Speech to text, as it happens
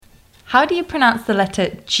How do you pronounce the letter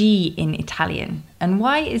G in Italian? And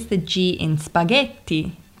why is the G in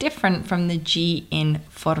spaghetti different from the G in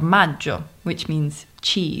formaggio, which means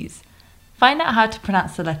cheese? Find out how to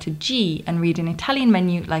pronounce the letter G and read an Italian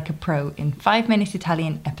menu like a pro in 5 Minute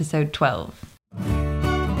Italian episode 12.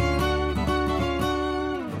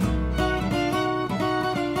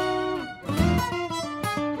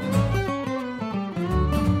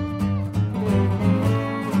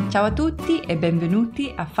 Ciao a tutti e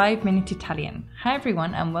benvenuti a 5 Minute Italian. Hi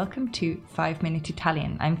everyone and welcome to 5 Minute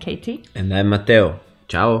Italian. I'm Katie. And I'm Matteo.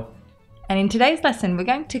 Ciao. And in today's lesson, we're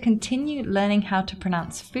going to continue learning how to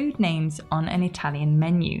pronounce food names on an Italian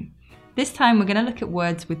menu. This time, we're going to look at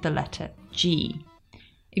words with the letter G.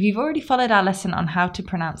 If you've already followed our lesson on how to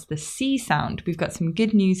pronounce the C sound, we've got some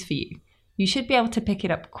good news for you. You should be able to pick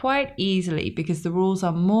it up quite easily because the rules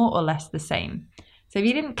are more or less the same. So if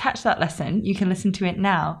you didn't catch that lesson, you can listen to it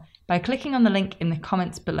now by clicking on the link in the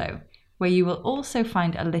comments below, where you will also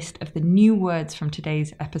find a list of the new words from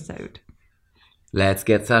today's episode. Let's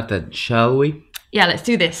get started, shall we? Yeah, let's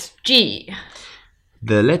do this. G.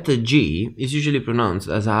 The letter G is usually pronounced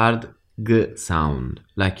as a hard G sound,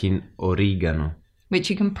 like in oregano. Which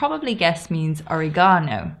you can probably guess means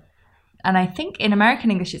oregano. And I think in American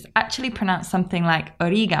English it's actually pronounced something like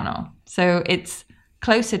oregano. So it's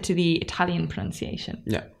closer to the Italian pronunciation.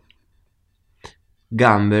 Yeah.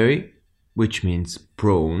 Gamberi, which means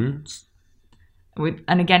prawns.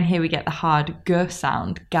 And again, here we get the hard G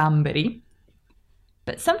sound, gamberi.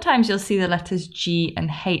 But sometimes you'll see the letters G and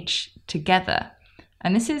H together.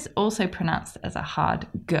 And this is also pronounced as a hard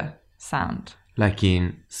G sound. Like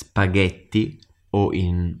in spaghetti or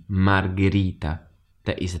in margherita,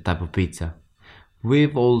 that is a type of pizza.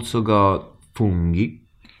 We've also got funghi,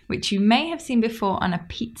 which you may have seen before on a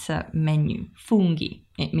pizza menu. Funghi.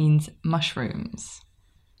 It means mushrooms.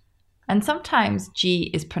 And sometimes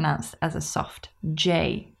G is pronounced as a soft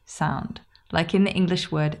J sound, like in the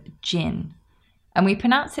English word gin. And we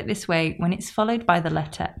pronounce it this way when it's followed by the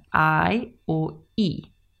letter I or E.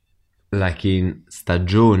 Like in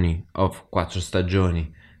stagioni of Quattro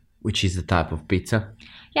Stagioni, which is a type of pizza.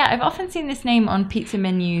 Yeah, I've often seen this name on pizza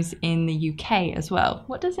menus in the UK as well.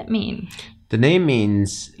 What does it mean? The name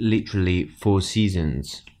means literally 4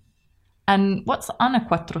 seasons. And what's on a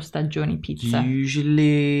Quattro Stagioni pizza?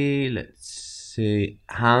 Usually, let's say,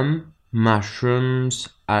 ham, mushrooms,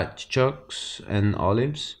 artichokes, and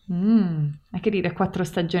olives. I could eat a Quattro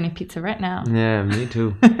Stagioni pizza right now. Yeah, me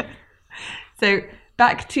too. So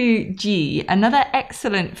back to G. Another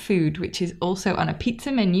excellent food which is also on a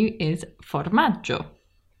pizza menu is formaggio.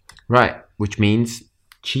 Right, which means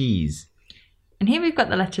cheese. And here we've got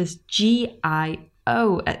the letters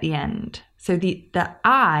G-I-O at the end. So the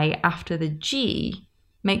I after the G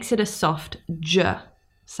makes it a soft J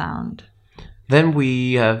sound. Then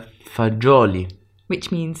we have fagioli,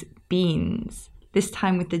 which means beans. This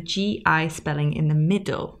time with the G-I spelling in the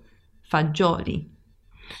middle. Fagioli.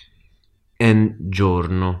 And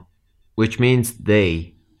giorno, which means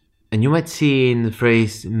day. And you might see in the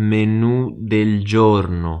phrase menù del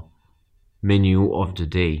giorno, menu of the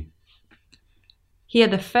day. Here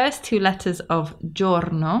the first 2 letters of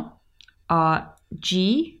giorno are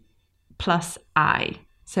G plus I.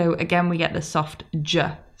 So again we get the soft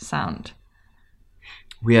J sound.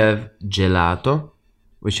 We have gelato,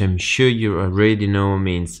 which I'm sure you already know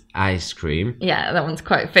means ice cream. Yeah, that one's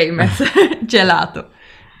quite famous. Gelato.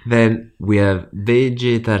 Then we have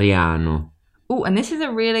vegetariano. Oh, and this is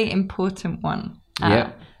a really important one.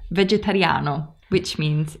 Yeah. Vegetariano, which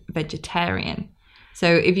means vegetarian. So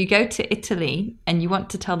if you go to Italy and you want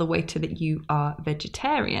to tell the waiter that you are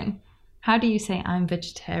vegetarian, how do you say I'm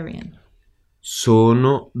vegetarian?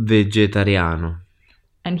 Sono vegetariano.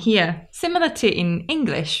 And here, similar to in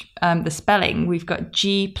English, the spelling, we've got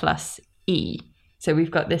G plus E. So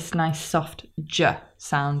we've got this nice soft J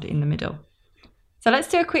sound in the middle. So let's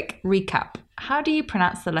do a quick recap. How do you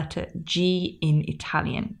pronounce the letter G in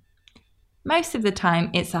Italian? Most of the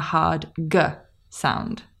time, it's a hard G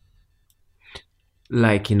sound.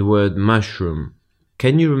 Like in the word mushroom.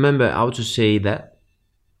 Can you remember how to say that?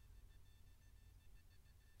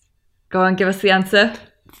 Go on, give us the answer.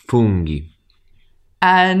 Funghi.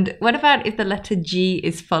 And what about if the letter G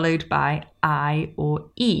is followed by I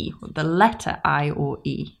or E? The letter I or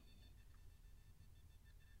E.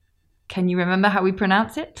 Can you remember how we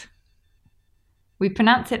pronounce it? We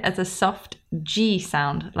pronounce it as a soft G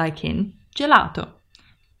sound, like in gelato.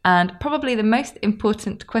 And probably the most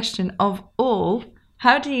important question of all,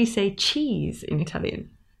 how do you say cheese in Italian?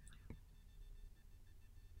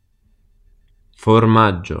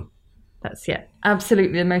 Formaggio. That's,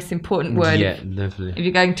 absolutely the most important word. Yeah, definitely. If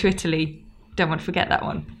you're going to Italy, don't want to forget that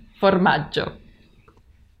one. formaggio.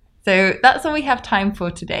 So that's all we have time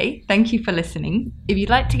for today. Thank you for listening. If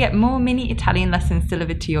you'd like to get more mini Italian lessons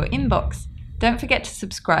delivered to your inbox, don't forget to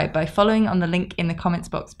subscribe by following on the link in the comments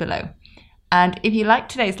box below. And if you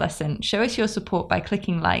liked today's lesson, show us your support by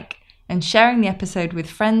clicking like and sharing the episode with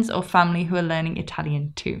friends or family who are learning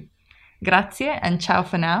Italian too. Grazie and ciao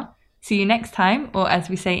for now. See you next time, or as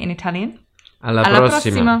we say in Italian, Alla alla prossima.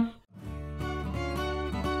 prossima.